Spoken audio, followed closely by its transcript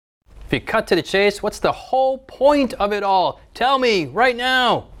If you cut to the chase, what's the whole point of it all? Tell me right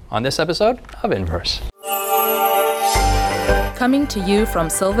now on this episode of Inverse. Coming to you from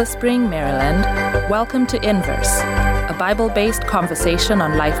Silver Spring, Maryland, welcome to Inverse, a Bible-based conversation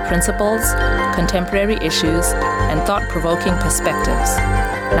on life principles, contemporary issues, and thought-provoking perspectives.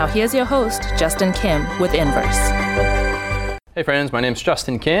 Now here's your host, Justin Kim, with Inverse. Hey friends, my name's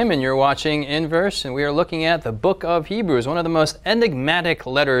Justin Kim, and you're watching Inverse, and we are looking at the book of Hebrews, one of the most enigmatic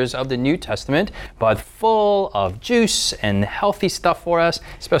letters of the New Testament, but full of juice and healthy stuff for us,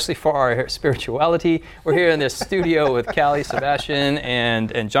 especially for our spirituality. We're here in this studio with Callie, Sebastian,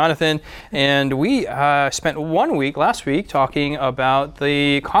 and Jonathan, and we spent 1 week, last week, talking about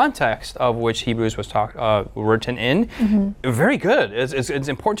the context of which Hebrews was written in. Mm-hmm. Very good. It's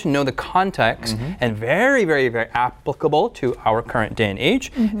important to know the context, and very, very, very applicable to our current day and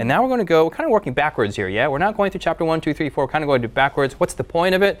age. And now we're going to go kind of working backwards here, yeah? We're not going through chapter 1, 2, 3, 4, kind of going backwards. What's the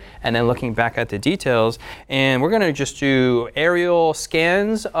point of it? And then looking back at the details. And we're going to just do aerial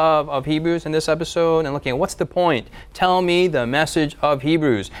scans of Hebrews in this episode and looking at what's the point? Tell me the message of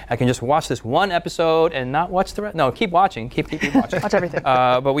Hebrews. I can just watch this one episode and not watch the rest. No, keep watching. Keep watching. Watch everything.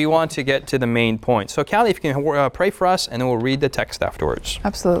 But we want to get to the main point. So Callie, if you can pray for us, and then we'll read the text afterwards.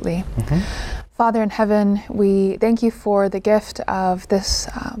 Absolutely. Father in heaven, we thank you for the gift of this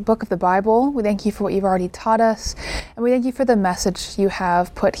book of the Bible. We thank you for what you've already taught us, and we thank you for the message you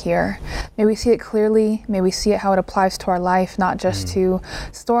have put here. May we see it clearly. May we see it how it applies to our life, not just to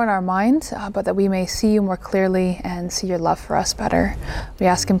store in our minds, but that we may see you more clearly and see your love for us better. We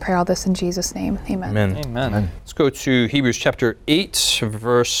ask and pray all this in Jesus' name. Amen. Amen. Let's go to Hebrews chapter 8,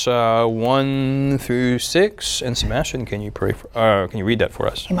 verse 1 through 6. And Sebastian, can you can you read that for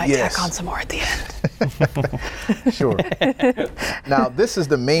us? You might tack on some more at the end. Sure. Now, this is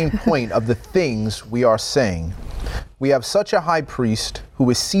the main point of the things we are saying. We have such a high priest who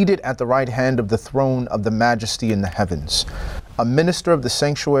is seated at the right hand of the throne of the majesty in the heavens, a minister of the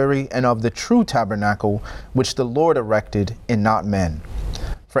sanctuary and of the true tabernacle which the Lord erected and not men.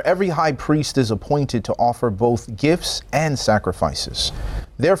 For every high priest is appointed to offer both gifts and sacrifices.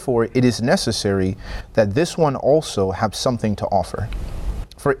 Therefore, it is necessary that this one also have something to offer.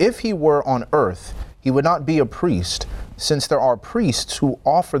 For if he were on earth, he would not be a priest, since there are priests who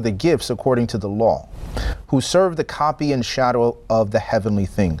offer the gifts according to the law, who serve the copy and shadow of the heavenly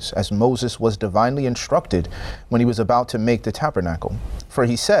things, as Moses was divinely instructed when he was about to make the tabernacle. For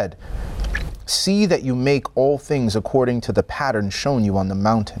he said, "See that you make all things according to the pattern shown you on the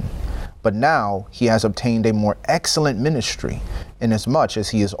mountain." But now he has obtained a more excellent ministry, inasmuch as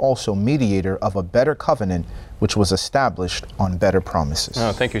he is also mediator of a better covenant, which was established on better promises.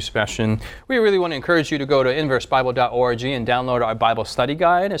 Oh, thank you, Sebastian. We really want to encourage you to go to inversebible.org and download our Bible study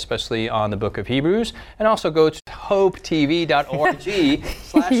guide, especially on the book of Hebrews, and also go to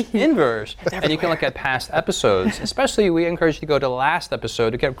hopetv.org/inverse, and you can look at past episodes. Especially, we encourage you to go to the last episode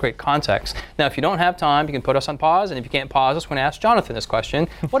to get great context. Now, if you don't have time, you can put us on pause, and if you can't pause us, we're going to ask Jonathan this question.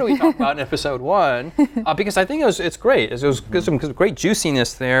 What do we talk about in episode 1? Because I think it's great. It was some great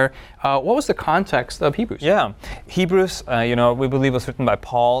juiciness there. What was the context of Hebrews? Yeah. Hebrews, we believe was written by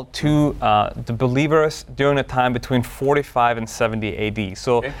Paul to the believers during the time between 45 and 70 AD.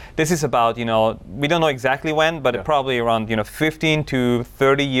 So this is about, we don't know exactly when, but probably around, 15 to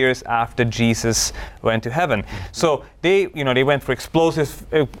 30 years after Jesus went to heaven. So they went for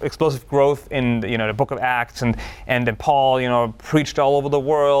explosive growth in, the book of Acts, and then Paul, preached all over the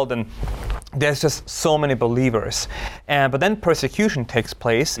world, and there's just so many believers. But then persecution takes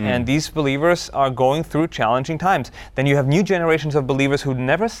place, and these believers are going through challenging times. Then you have new generations of believers who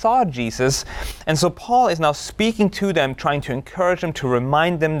never saw Jesus. And so Paul is now speaking to them, trying to encourage them, to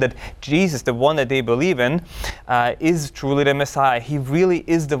remind them that Jesus, the one that they believe in, is truly the Messiah. He really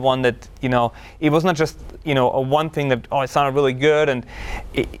is the one that, it was not just, a one thing that, it sounded really good, and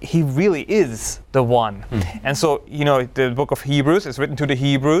he really is the one. And so, the book of Hebrews is written to the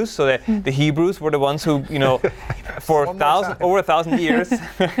Hebrews, so that the Hebrews were the ones who, for over 1,000 years,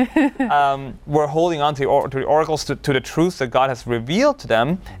 were holding on to the oracles, to the truths that God has revealed to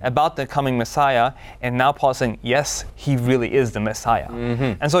them about the coming Messiah. And now Paul is saying, yes, he really is the Messiah.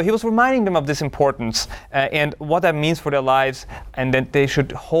 And so he was reminding them of this importance and what that means for their lives, and that they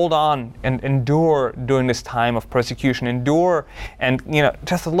should hold on and endure during this time of persecution, endure and,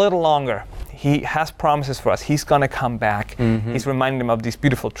 just a little longer. He has promises for us. He's going to come back. He's reminding them of these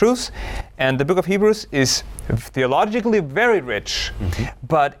beautiful truths. And the book of Hebrews is theologically very rich,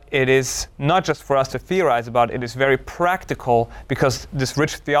 but it is not just for us to theorize about. It is very practical, because this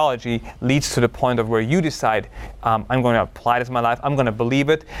rich theology leads to the point of where you decide, I'm going to apply this in my life. I'm going to believe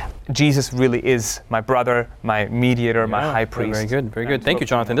it. Jesus really is my brother, my mediator, my high priest. Very good, very good. Thank you,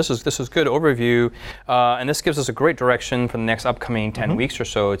 Jonathan. This is good overview, and this gives us a great direction for the next upcoming 10 weeks or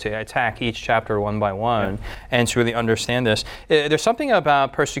so to attack each chapter one by one and to really understand this. There's something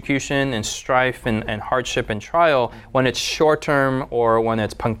about persecution and strife and hardship and trial when it's short term or when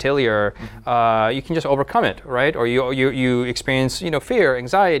it's punctiliar. You can just overcome it, right? Or you experience fear,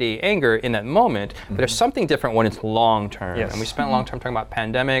 anxiety, anger in that moment. But there's something different when it's long term. Yes. And we spent a long time talking about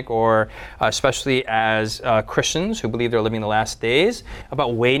pandemic, or especially as Christians who believe they're living the last days,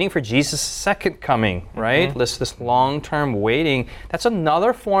 about waiting for Jesus' second coming, right? This long-term waiting. That's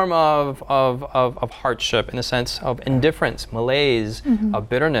another form of hardship, in the sense of indifference, malaise, of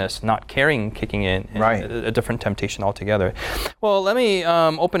bitterness, not caring kicking in, and Right. a different temptation altogether. Well, let me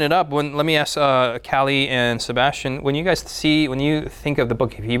open it up. Let me ask Callie and Sebastian, when you think of the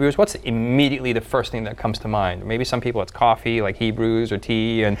book of Hebrews, what's immediately the first thing that comes to mind? Maybe some people it's coffee, like Hebrews, or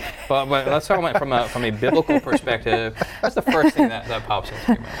tea, but let's talk about it from a biblical perspective. What's the first thing that pops into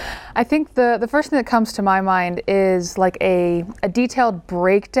your mind? I think the first thing that comes to my mind is like a detailed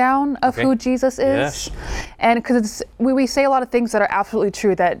breakdown of who Jesus is. Yes. And because we say a lot of things that are absolutely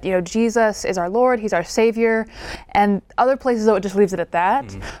true, that Jesus is our Lord, He's our Savior, and other places though it just leaves it at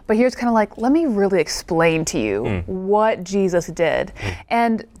that. But here's kind of like, let me really explain to you what Jesus did.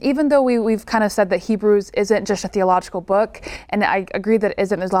 And even though we've kind of said that Hebrews isn't just a theological book, and I agree that it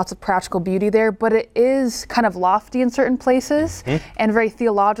isn't, there's lots of practical beauty there, but it is kind of lofty in certain places and very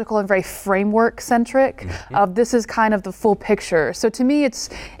theological and very framework centric of this is kind of the full picture. So to me, it's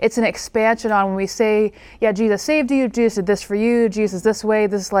an expansion on when we say, yeah, Jesus saved you, Jesus did this for you, Jesus this way,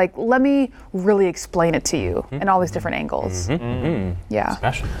 this is like, let me really explain it to you in all these different angles. Yeah.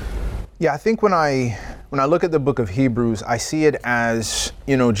 Sebastian. Yeah, I think when I look at the book of Hebrews, I see it as,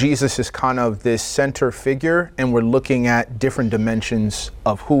 Jesus is kind of this center figure, and we're looking at different dimensions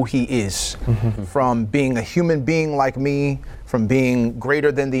of who he is, from being a human being like me, from being greater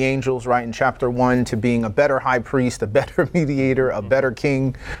than the angels, right, in chapter 1, to being a better high priest, a better mediator, a better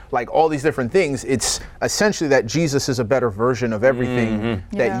king, like all these different things. It's essentially that Jesus is a better version of everything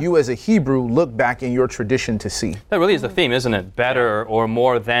that you as a Hebrew look back in your tradition to see. That really is the theme, isn't it? Better or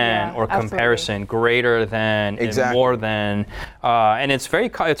more than, or absolutely. comparison, greater than, and more than. And it's very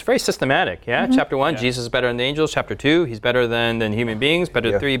systematic, yeah? Chapter 1, Jesus is better than the angels. Chapter 2, he's better than human beings.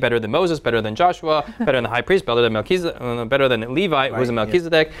 Better than 3, better than Moses, better than Joshua, better than the high priest, better than Melchizedek, better than Levi, who was a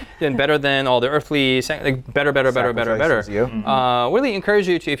Melchizedek, then better than all the earthly, better. Really encourage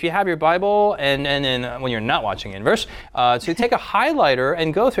you to, if you have your Bible, and when you're not watching Inverse, to take a highlighter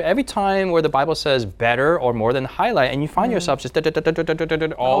and go through every time where the Bible says better or more than highlight, and you find yourself just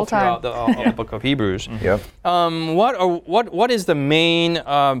all throughout the book of Hebrews. What is the main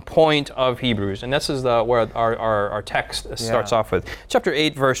point of Hebrews? And this is where our text starts off with. Chapter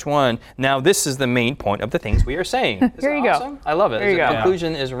 8, verse 1. Now this is the main point of the things we are saying. Here you go. I love it. There you The go.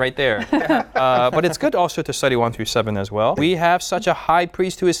 conclusion is right there. But it's good also to study 1 through 7 as well. We have such a high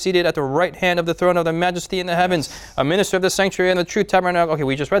priest who is seated at the right hand of the throne of the majesty in the heavens, a minister of the sanctuary and the true tabernacle. Okay,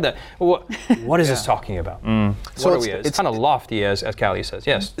 we just read that. What is this talking about? So It's kind of lofty, as Callie says.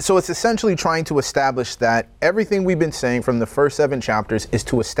 Yes. So it's essentially trying to establish that everything we've been saying from the first 7 chapters is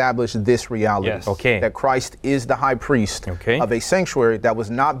to establish this reality. Yes. Okay. That Christ is the high priest Okay. of a sanctuary that was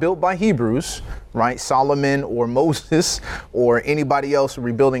not built by Hebrews, right? Solomon or Moses or anybody else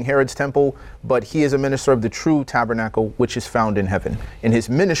rebuilding Herod's temple, but he is a minister of the true tabernacle, which is found in heaven. And his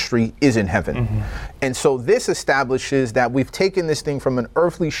ministry is in heaven. And so this establishes that we've taken this thing from an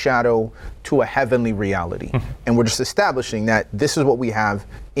earthly shadow to a heavenly reality. And we're just establishing that this is what we have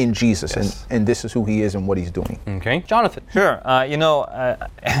in Jesus, and this is who he is and what he's doing. Okay. Jonathan. Sure.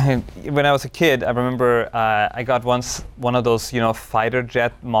 When I was a kid, I remember I got once one of those, fighter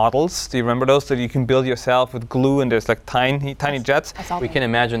jet models. Do you remember those that you can build yourself with glue, and there's like tiny jets? We can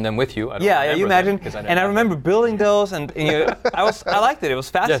imagine them with you. You imagine. And I remember building those, and I liked it. It was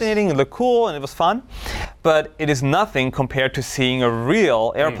fascinating. It looked cool, and it was fun. But it is nothing compared to seeing a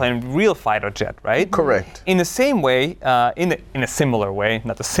real airplane, real fighter jet, right? Correct. In the same way, in a similar way,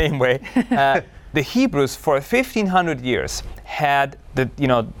 not the same way. the Hebrews for 1,500 years had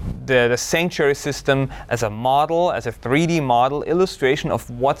the sanctuary system as a model, as a 3D model illustration of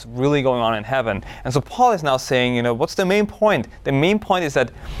what's really going on in heaven. And so Paul is now saying, what's the main point? The main point is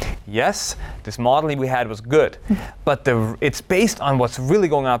that, yes, this modeling we had was good, but it's based on what's really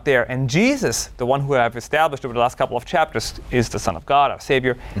going on out there. And Jesus, the one who I've established over the last couple of chapters, is the Son of God, our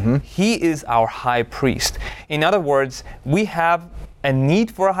Savior. He is our high priest. In other words, we have a need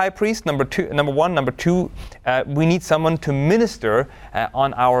for a high priest, number one. Number two, we need someone to minister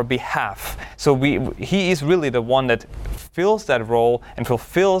on our behalf. So he is really the one that fills that role and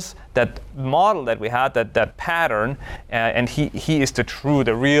fulfills that model that we had, that pattern, and he is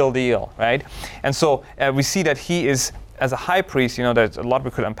the real deal, right? And so we see that he is, as a high priest, there's a lot we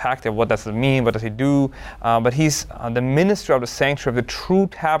could unpack there. What does it mean? What does he do? But he's the minister of the sanctuary, of the true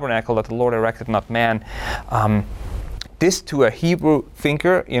tabernacle that the Lord erected, not man. This, to a Hebrew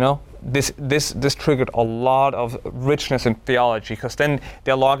thinker, this triggered a lot of richness in theology, because then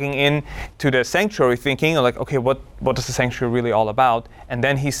they're logging in to the sanctuary thinking, like, okay, what is the sanctuary really all about? And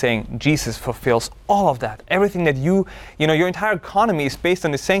then he's saying Jesus fulfills all of that. Everything that your entire economy is based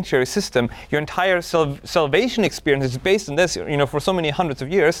on the sanctuary system. Your entire salvation experience is based on this, for so many hundreds of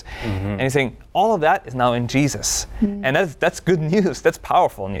years. And he's saying all of that is now in Jesus. And that's good news. That's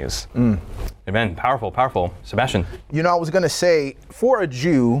powerful news. Amen. Powerful, powerful. Sebastian. I was going to say, for a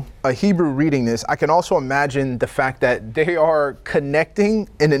Jew, a Hebrew reading this, I can also imagine the fact that they are connecting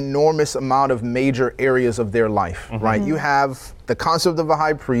an enormous amount of major areas of their life, right? You have the concept of a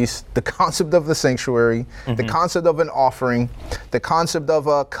high priest, the concept of the sanctuary, the concept of an offering, the concept of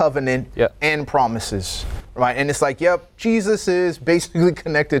a covenant, and promises, right? And it's like, Jesus is basically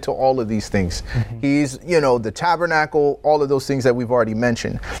connected to all of these things. He's, the tabernacle, all of those things that we've already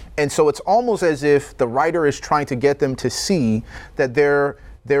mentioned. And so it's almost as if the writer is trying to get them to see that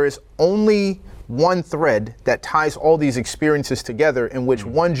there is only one thread that ties all these experiences together, in which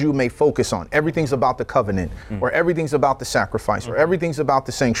one Jew may focus on. Everything's about the covenant, or everything's about the sacrifice, or everything's about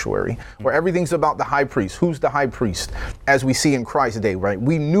the sanctuary, or everything's about the high priest. Who's the high priest? As we see in Christ's day, right?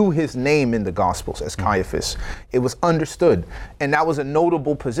 We knew his name in the Gospels as Caiaphas. It was understood, and that was a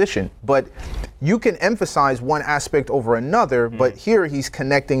notable position. But you can emphasize one aspect over another, but here he's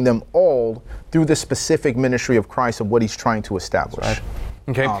connecting them all through the specific ministry of Christ and what he's trying to establish. Right.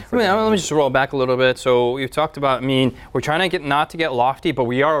 Okay, let me just roll back a little bit. So we've talked about, we're trying to not to get lofty, but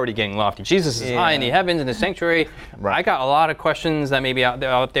we are already getting lofty. Jesus is high in the heavens, in the sanctuary. Right. I got a lot of questions that maybe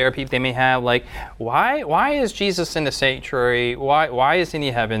out there people they may have, like, why is Jesus in the sanctuary? Why is he in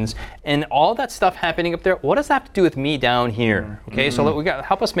the heavens? And all that stuff happening up there, what does that have to do with me down here? Okay, so we got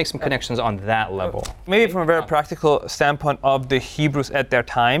help us make some connections on that level. Maybe from a very practical standpoint of the Hebrews at their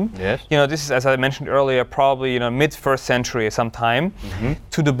time. Yes. This is, as I mentioned earlier, probably mid-1st century sometime.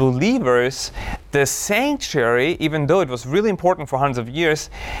 To the believers, the sanctuary, even though it was really important for hundreds of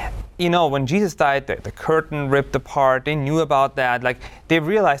years, when Jesus died, the curtain ripped apart. They knew about that. Like, they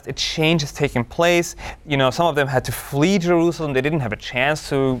realized a change has taken place. Some of them had to flee Jerusalem. They didn't have a chance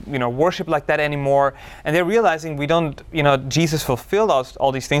to, worship like that anymore. And they're realizing Jesus fulfilled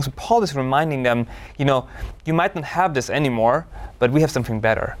all these things. Paul is reminding them, you might not have this anymore, but we have something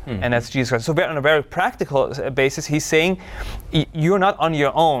better, and that's Jesus Christ. So on a very practical basis, he's saying, you're not on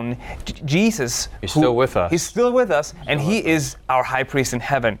your own. Jesus, he's still with us. He's still with us, and he is our high priest in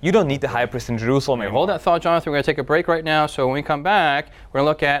heaven. You don't need the high priest in Jerusalem anymore. Hold that thought, Jonathan. We're going to take a break right now. So when we come back, we're going to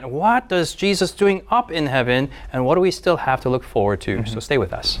look at what does Jesus doing up in heaven, and what do we still have to look forward to. So stay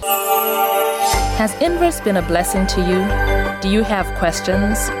with us. Has Inverse been a blessing to you? Do you have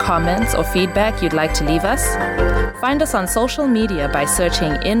questions, comments, or feedback you'd like to leave us? Find us on social media by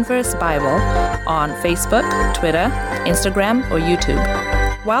searching Inverse Bible on Facebook, Twitter, Instagram, or YouTube.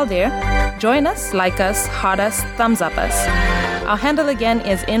 While there, join us, like us, heart us, thumbs up us. Our handle again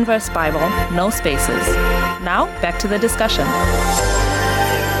is Inverse Bible, no spaces. Now, back to the discussion.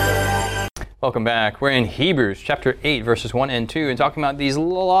 Welcome back. We're in Hebrews chapter 8, verses 1 and 2, and talking about these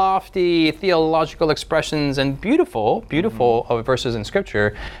lofty theological expressions and beautiful verses in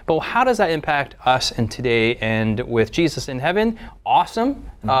Scripture. But how does that impact us in today and with Jesus in heaven? Awesome.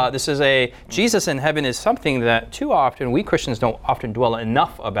 Jesus in heaven is something that too often we Christians don't often dwell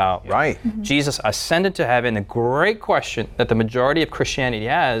enough about. Right. Jesus ascended to heaven. The great question that the majority of Christianity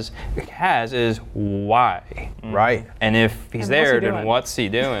has is why? Right. And if he's there, then what's he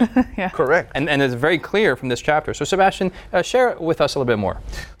doing? Correct. And it's very clear from this chapter. So Sebastian, share it with us a little bit more.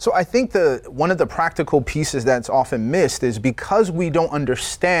 So I think one of the practical pieces that's often missed is because we don't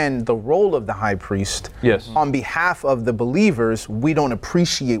understand the role of the high priest, on behalf of the believers, we don't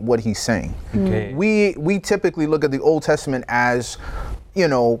appreciate what he's saying. Okay. We typically look at the Old Testament as,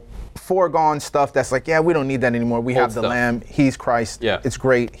 foregone stuff that's like, yeah, we don't need that anymore. We have the Lamb. He's Christ. Yeah. It's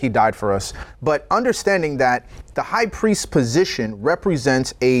great. He died for us. But understanding that the high priest position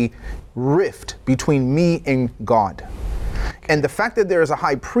represents a rift between me and God. And the fact that there is a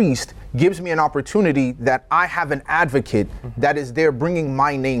high priest gives me an opportunity that I have an advocate that is there bringing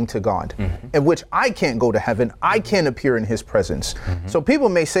my name to God, in which I can't go to heaven. I can't appear in his presence. So people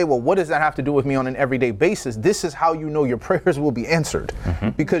may say, well, what does that have to do with me on an everyday basis? This is how you know your prayers will be answered,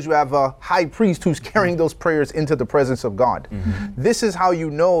 because you have a high priest who's carrying those prayers into the presence of God. This is how you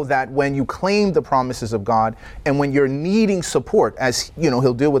know that when you claim the promises of God and when you're needing support, as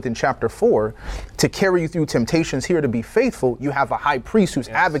he'll deal with in chapter 4, to carry you through temptations here to be faithful, you have a high priest who's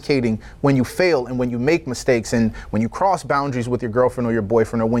advocating when you fail and when you make mistakes and when you cross boundaries with your girlfriend or your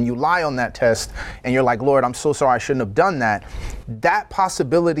boyfriend, or when you lie on that test and you're like, Lord, I'm so sorry, I shouldn't have done that. That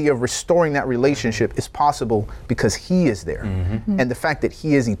possibility of restoring that relationship is possible because he is there. And the fact that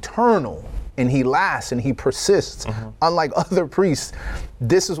he is eternal and he lasts and he persists, unlike other priests,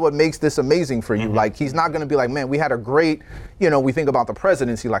 this is what makes this amazing for you. Like, he's not going to be like, man, we had a great, we think about the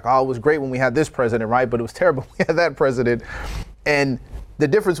presidency, like, oh, it was great when we had this president, right? But it was terrible when we had that president. And the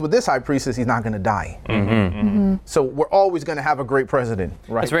difference with this high priest is he's not going to die. So we're always going to have a great president,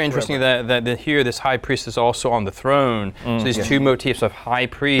 right? It's very interesting that here this high priest is also on the throne. So these two motifs of high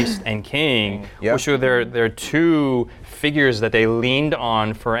priest and king, which are their two figures that they leaned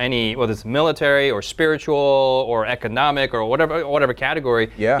on for any, whether it's military or spiritual or economic or whatever category.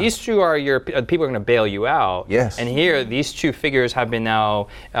 These two are people are going to bail you out. And here, these two figures have been now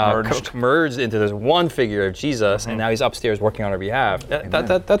merged into this one figure of Jesus, and now he's upstairs working on our behalf.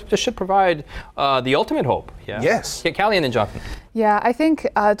 That should provide the ultimate hope. Callie and then Jonathan. Yeah, I think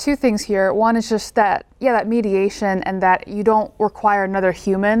two things here. One is just that mediation, and that you don't require another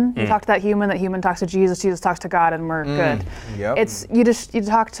human. You talk to that human talks to Jesus talks to God, and we're good. It's you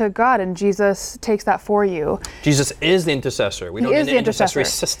talk to God, and Jesus takes that for you. Jesus is the intercessor. We don't need an intercessory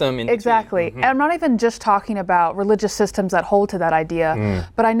system. Exactly. And I'm not even just talking about religious systems that hold to that idea,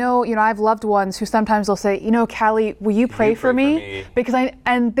 but I know, I have loved ones who sometimes they'll say, Callie, will you pray for me? Because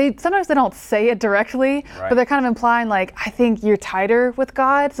they sometimes they don't say it directly, but they're kind of implying like, I think you're tighter with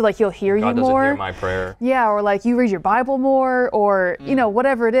God, so like he'll hear you more. God doesn't hear my prayer. Yeah, or like you read your Bible more, or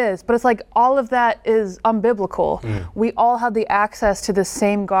whatever it is. But it's like all of that is unbiblical. We all have the access to the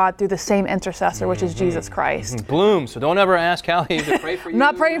same God through the same intercessor, which is Jesus Christ. Bloom. So don't ever ask Callie to pray for you. I'm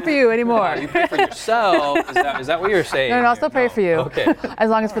not praying for you anymore. You pray for yourself. Is that what you're saying? No, I'll still pray for you. Okay. As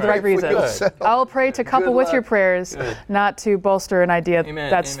long as for the right reason. I will pray to couple with your prayers, not to bolster an idea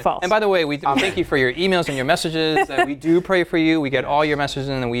that's false. And by the way, we thank you for your emails and your messages. We do pray for you. We get all your messages,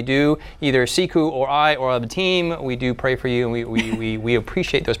 and we do, either Siku or I or the team, we do pray for you, and we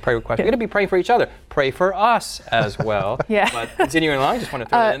appreciate those prayer requests. We're going to be praying for each other. Pray for us as well. But continuing along, just want to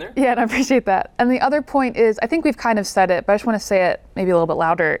throw that in there. Yeah, and I appreciate that. And the other point is, I think we've kind of said it, but I just want to say it maybe a little bit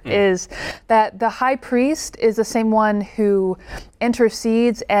louder, is that the high priest is the same one who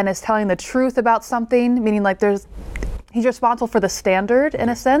intercedes and is telling the truth about something, meaning like he's responsible for the standard in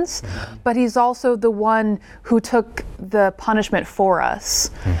a sense, but he's also the one who took the punishment for us.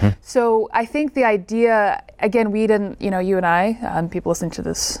 So I think the idea, again, we didn't, you and I, and people listening to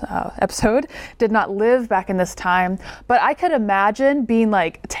this episode, did not live back in this time, but I could imagine being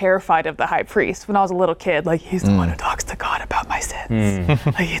like terrified of the high priest when I was a little kid, like he's the one who talks to God about my sins.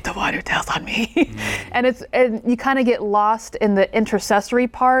 Like he's the one who tells on me. And you kind of get lost in the intercessory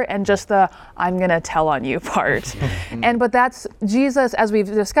part and just the I'm gonna tell on you part. But that's Jesus, as we've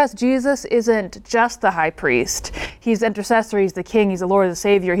discussed, Jesus isn't just the high priest. He's intercessor, he's the king, he's the Lord, the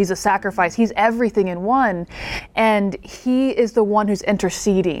Savior, he's a sacrifice, he's everything in one. And he is the one who's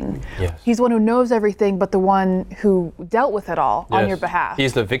interceding. He's the one who knows everything, but the one who dealt with it all on your behalf.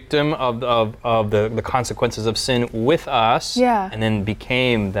 He's the victim of the consequences of sin with us, and then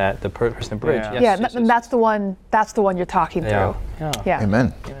became the person bridge. And that's the one you're talking through.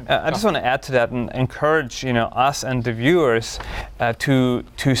 Amen. I just want to add to that and encourage us and the viewers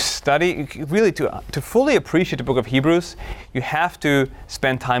to study, really to fully appreciate the book of Hebrews. You have to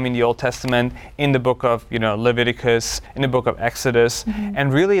spend time in the Old Testament, in the book of Leviticus, in the book of Exodus,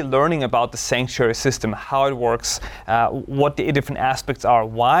 and really learning about the sanctuary system, how it works, what the different aspects are.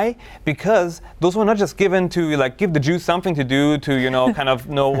 Why? Because those were not just given to give the Jews something to do to kind of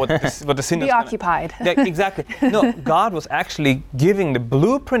know what the sin is. Be occupied. Exactly. No, God was actually giving the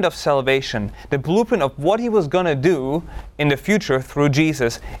blueprint of salvation, the blueprint of what he was going to do in the future through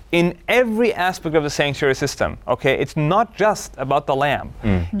Jesus in every aspect of the sanctuary system. Okay, it's not just about the lamb.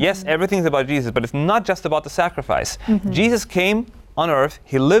 Yes, everything's about Jesus, but it's not just about the sacrifice. Jesus came on earth.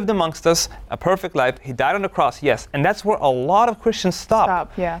 He lived amongst us, a perfect life. He died on the cross, yes. And that's where a lot of Christians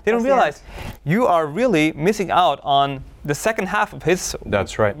stop. Yeah, they don't realize you are really missing out on the second half of his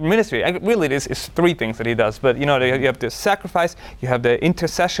ministry. Really, this is three things that he does. But you have the sacrifice, you have the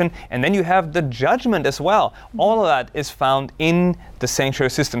intercession, and then you have the judgment as well. All of that is found in the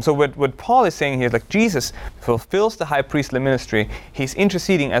sanctuary system. So what Paul is saying here is like Jesus fulfills the high priestly ministry. He's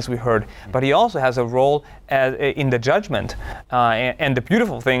interceding, as we heard, but he also has a role in the judgment. And the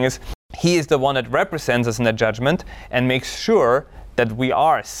beautiful thing is he is the one that represents us in the judgment and makes sure that we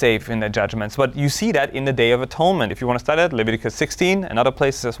are safe in the judgments. But you see that in the Day of Atonement. If you want to study it, Leviticus 16 and other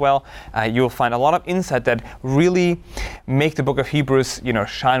places as well, you'll find a lot of insight that really make the book of Hebrews,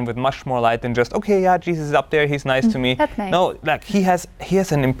 shine with much more light than just, okay, yeah, Jesus is up there, he's nice to me. That's nice. No, like he has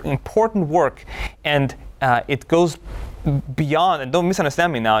an important work, and it goes beyond, and don't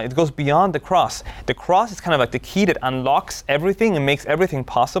misunderstand me now, it goes beyond the cross. The cross is kind of like the key that unlocks everything and makes everything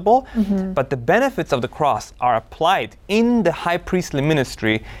possible, but the benefits of the cross are applied in the high priestly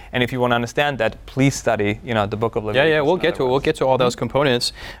ministry, and if you want to understand that, please study, the book of Leviticus. Yeah, we'll get to it. We'll get to all those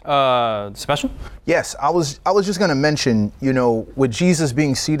components. Sebastian? Yes, I was just going to mention, with Jesus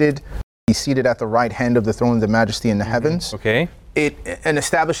being seated, he's seated at the right hand of the throne of the majesty in the heavens. Okay. And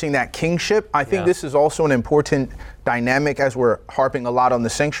establishing that kingship, I think this is also an important dynamic as we're harping a lot on the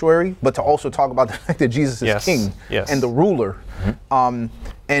sanctuary, but to also talk about the fact that Jesus is king and the ruler.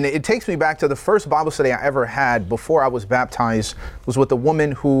 And it takes me back to the first Bible study I ever had before I was baptized was with a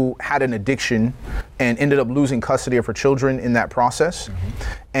woman who had an addiction and ended up losing custody of her children in that process.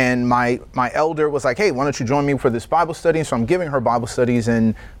 And my elder was like, hey, why don't you join me for this Bible study? So I'm giving her Bible studies,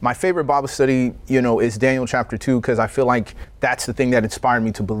 and my favorite Bible study, is Daniel chapter 2, because I feel like that's the thing that inspired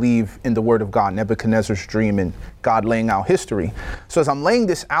me to believe in the word of God, Nebuchadnezzar's dream and God laying out history. So as I'm laying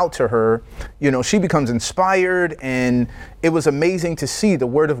this out to her, she becomes inspired, and it was amazing to see the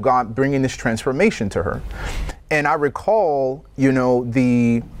word of God bringing this transformation to her. And I recall,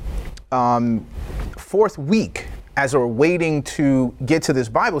 the fourth week, as we're waiting to get to this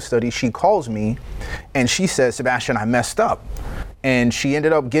Bible study, she calls me and she says, Sebastian, I messed up. And she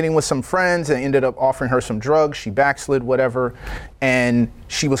ended up getting with some friends and ended up offering her some drugs. She backslid, whatever. And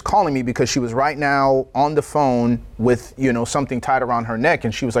she was calling me because she was right now on the phone with, something tied around her neck.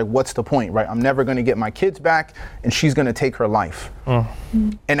 And she was like, what's the point, right? I'm never going to get my kids back, and she's going to take her life.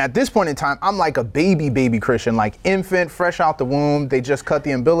 And at this point in time, I'm like a baby Christian, like infant, fresh out the womb. They just cut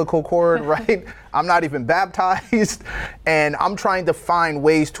the umbilical cord, right? I'm not even baptized. And I'm trying to find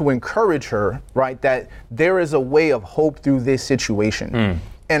ways to encourage her, right? That there is a way of hope through this situation.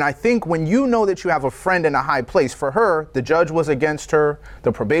 And I think when you know that you have a friend in a high place, for her, the judge was against her,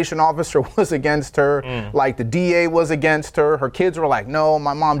 the probation officer was against her, like the DA was against her, her kids were like, no,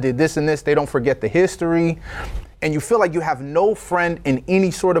 my mom did this and this, they don't forget the history. And you feel like you have no friend in any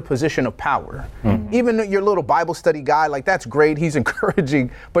sort of position of power. Even your little Bible study guy, like that's great, he's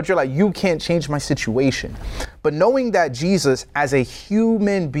encouraging, but you're like, you can't change my situation. But knowing that Jesus, as a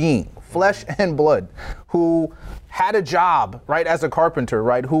human being, flesh and blood, who had a job, right, as a carpenter,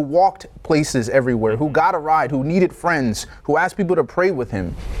 right, who walked places everywhere, who got a ride, who needed friends, who asked people to pray with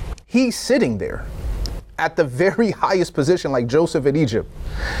him, he's sitting there at the very highest position, like Joseph in Egypt.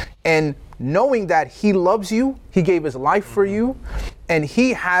 And knowing that he loves you, he gave his life for you, and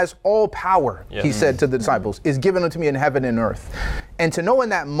he has all power, he said to the disciples, is given unto me in heaven and earth. And to know in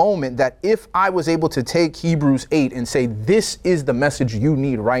that moment that if I was able to take Hebrews 8 and say, this is the message you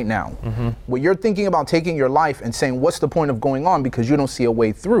need right now, when you're thinking about taking your life and saying, what's the point of going on because you don't see a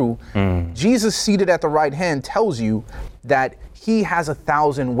way through, Jesus seated at the right hand tells you that he has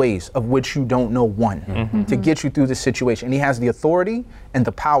 1,000 ways of which you don't know one to get you through this situation. And he has the authority and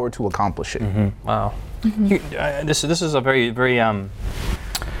the power to accomplish it. Wow. This is a very, very,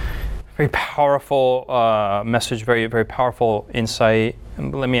 very powerful message, very, very powerful insight.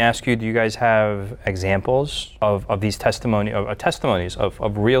 Let me ask you, do you guys have examples of these testimonies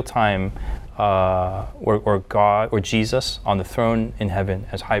of real time where God or Jesus on the throne in heaven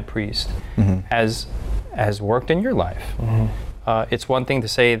as high priest has worked in your life? It's one thing to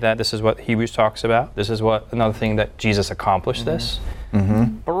say that this is what Hebrews talks about. This is another thing that Jesus accomplished this.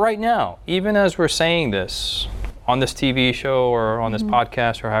 But right now, even as we're saying this on this TV show or on this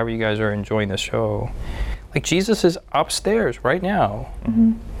podcast or however you guys are enjoying this show, like Jesus is upstairs right now.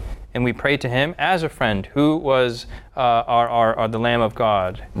 And we pray to him as a friend who was the Lamb of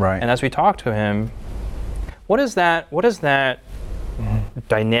God. Right. And as we talk to him, what does that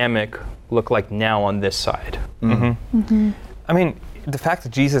dynamic look like now on this side? I mean, the fact that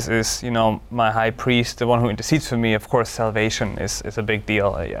Jesus is, my high priest, the one who intercedes for me, of course, salvation is a big deal.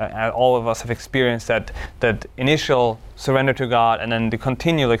 All of us have experienced that initial surrender to God, and then the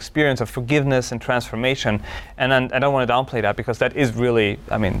continual experience of forgiveness and transformation. And then I don't want to downplay that, because that is really,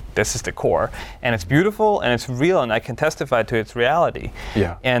 this is the core. And it's beautiful and it's real, and I can testify to its reality.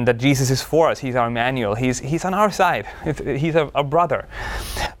 Yeah. And that Jesus is for us. He's our Emmanuel. He's on our side. He's a brother.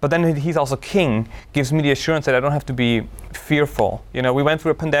 But then He's also King, gives me the assurance that I don't have to be fearful. We went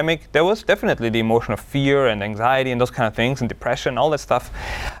through a pandemic. There was definitely the emotion of fear and anxiety and those kind of things, and depression, all that stuff.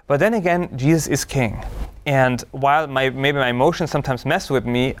 But then again, Jesus is King. And while maybe my emotions sometimes mess with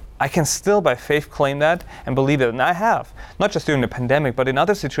me, I can still by faith claim that and believe it. And I have, not just during the pandemic, but in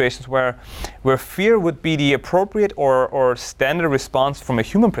other situations where fear would be the appropriate or standard response from a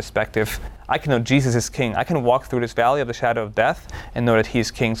human perspective. I can know Jesus is King. I can walk through this valley of the shadow of death and know that He's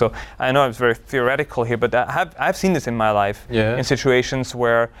King. So I know it's very theoretical here, but I've seen this in my life, in situations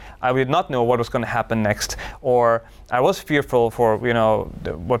where I did not know what was going to happen next, or I was fearful for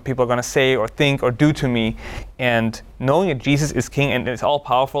what people are going to say or think or do to me. And knowing that Jesus is King and is all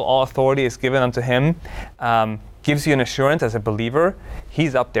powerful, all authority is given unto Him, gives you an assurance as a believer.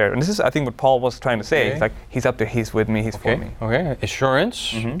 He's up there. And this is, I think, what Paul was trying to say. Okay. It's like, He's up there, He's with me, He's for me. Okay,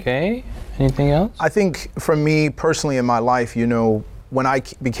 assurance. Okay, anything else? I think for me personally in my life, when I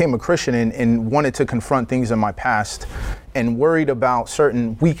became a Christian and wanted to confront things in my past and worried about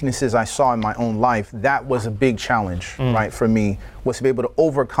certain weaknesses I saw in my own life, that was a big challenge, right, for me, was to be able to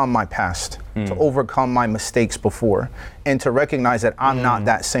overcome my past, to overcome my mistakes before, and to recognize that I'm not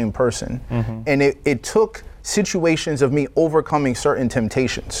that same person. And it took situations of me overcoming certain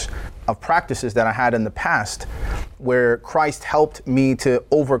temptations of practices that I had in the past, where Christ helped me to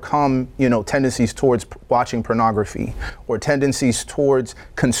overcome, tendencies towards watching pornography or tendencies towards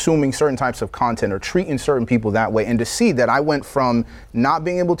consuming certain types of content or treating certain people that way, and to see that I went from not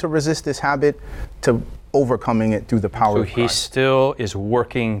being able to resist this habit to overcoming it through the power of Christ. He still is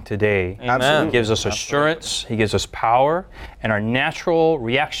working today. Absolutely. He gives us assurance, He gives us power, and our natural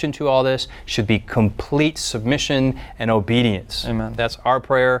reaction to all this should be complete submission and obedience. Amen. That's our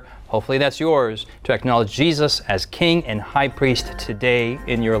prayer. Hopefully that's yours, to acknowledge Jesus as King and High Priest today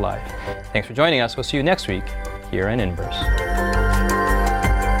in your life. Thanks for joining us. We'll see you next week here in Inverse.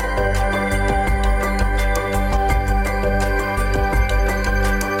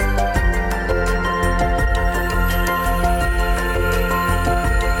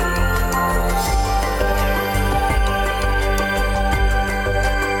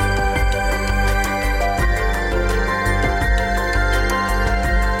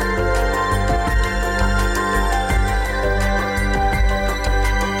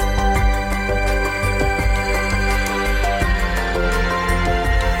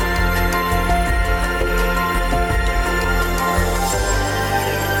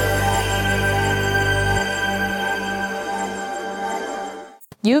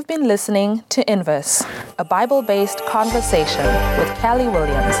 You've been listening to Inverse, a Bible-based conversation with Callie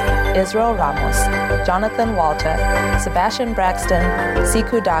Williams, Israel Ramos, Jonathan Walter, Sebastian Braxton,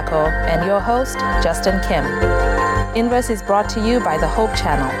 Siku Dako, and your host, Justin Kim. Inverse is brought to you by the Hope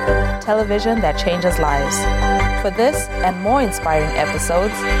Channel, television that changes lives. For this and more inspiring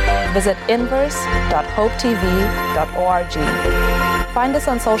episodes, visit inverse.hopetv.org. Find us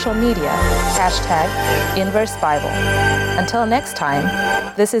on social media, #InverseBible. Until next time,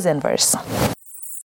 this is Inverse.